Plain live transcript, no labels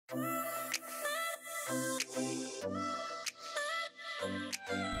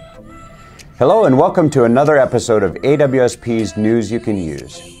Hello and welcome to another episode of AWSP's News You Can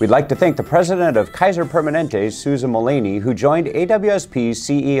Use. We'd like to thank the president of Kaiser Permanente, Susan Mullaney, who joined AWSP's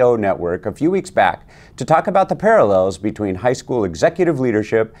CEO network a few weeks back to talk about the parallels between high school executive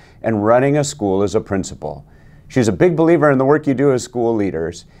leadership and running a school as a principal. She's a big believer in the work you do as school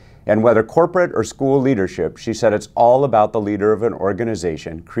leaders, and whether corporate or school leadership, she said it's all about the leader of an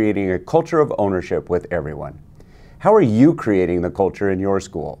organization, creating a culture of ownership with everyone. How are you creating the culture in your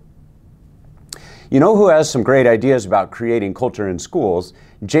school? You know who has some great ideas about creating culture in schools?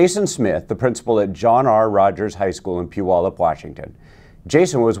 Jason Smith, the principal at John R. Rogers High School in Puyallup, Washington.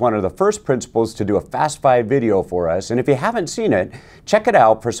 Jason was one of the first principals to do a Fast 5 video for us, and if you haven't seen it, check it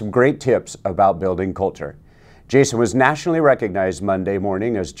out for some great tips about building culture. Jason was nationally recognized Monday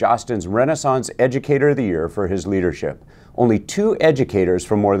morning as Jostin's Renaissance Educator of the Year for his leadership. Only 2 educators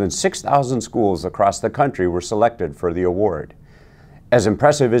from more than 6,000 schools across the country were selected for the award. As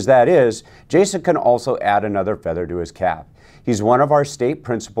impressive as that is, Jason can also add another feather to his cap. He's one of our state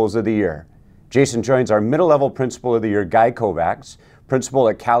principals of the year. Jason joins our middle-level principal of the year, Guy Kovacs, principal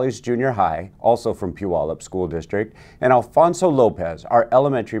at Callie's Junior High, also from Puyallup School District, and Alfonso Lopez, our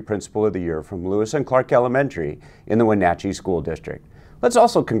elementary principal of the year from Lewis and Clark Elementary in the Wenatchee School District. Let's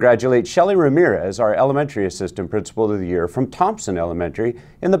also congratulate Shelly Ramirez, our elementary assistant principal of the year from Thompson Elementary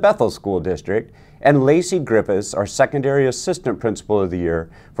in the Bethel School District, and Lacey Griffiths, our secondary assistant principal of the year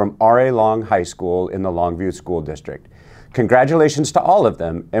from R.A. Long High School in the Longview School District. Congratulations to all of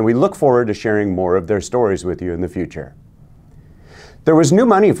them, and we look forward to sharing more of their stories with you in the future. There was new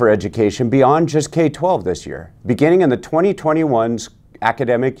money for education beyond just K-12 this year. Beginning in the 2021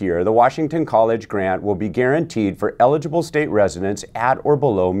 academic year, the Washington College Grant will be guaranteed for eligible state residents at or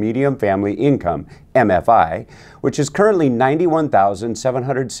below median family income, MFI, which is currently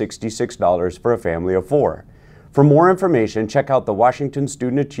 $91,766 for a family of 4. For more information, check out the Washington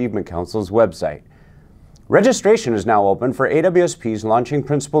Student Achievement Council's website. Registration is now open for AWSP's Launching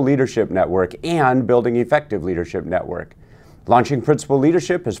Principal Leadership Network and Building Effective Leadership Network. Launching Principal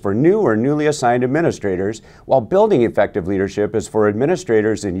Leadership is for new or newly assigned administrators, while Building Effective Leadership is for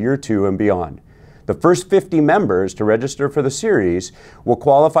administrators in year 2 and beyond. The first 50 members to register for the series will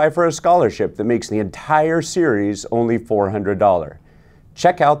qualify for a scholarship that makes the entire series only $400.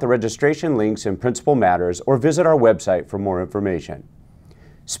 Check out the registration links in Principal Matters or visit our website for more information.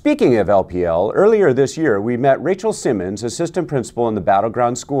 Speaking of LPL, earlier this year we met Rachel Simmons, assistant principal in the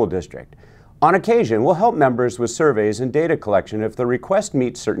Battleground School District. On occasion, we'll help members with surveys and data collection if the request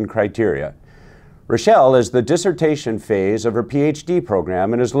meets certain criteria. Rochelle is the dissertation phase of her Ph.D.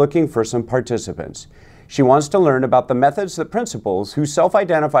 program and is looking for some participants. She wants to learn about the methods that principals who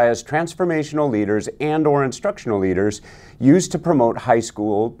self-identify as transformational leaders and/or instructional leaders use to promote high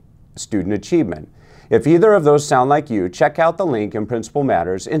school student achievement. If either of those sound like you, check out the link in Principal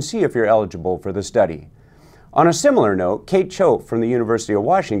Matters and see if you're eligible for the study. On a similar note, Kate Choate from the University of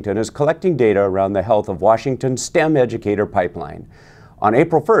Washington is collecting data around the health of Washington's STEM educator pipeline. On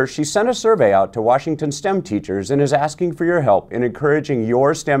April 1st, she sent a survey out to Washington STEM teachers and is asking for your help in encouraging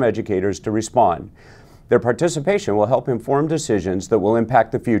your STEM educators to respond. Their participation will help inform decisions that will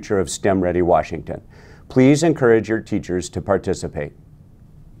impact the future of STEM-ready Washington. Please encourage your teachers to participate.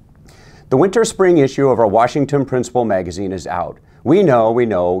 The winter-spring issue of our Washington Principal magazine is out. We know,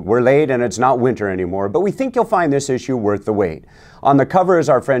 we're late and it's not winter anymore, but we think you'll find this issue worth the wait. On the cover is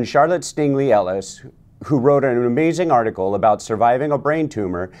our friend Charlotte Stingley Ellis, who wrote an amazing article about surviving a brain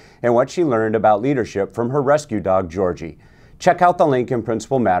tumor and what she learned about leadership from her rescue dog, Georgie. Check out the link in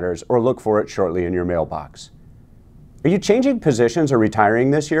Principal Matters or look for it shortly in your mailbox. Are you changing positions or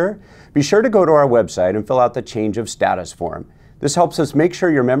retiring this year? Be sure to go to our website and fill out the change of status form. This helps us make sure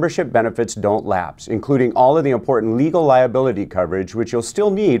your membership benefits don't lapse, including all of the important legal liability coverage, which you'll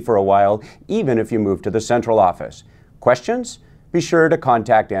still need for a while, even if you move to the central office. Questions? Be sure to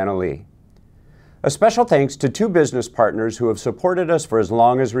contact Anna Lee. A special thanks to 2 business partners who have supported us for as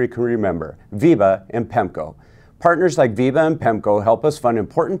long as we can remember, VEBA and PEMCO. Partners like VEBA and PEMCO help us fund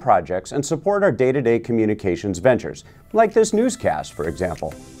important projects and support our day-to-day communications ventures, like this newscast, for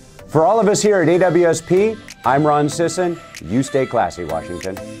example. For all of us here at AWSP, I'm Ron Sisson. You stay classy,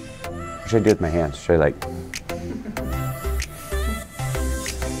 Washington. What should I do with my hands? Should I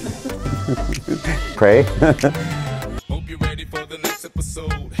pray?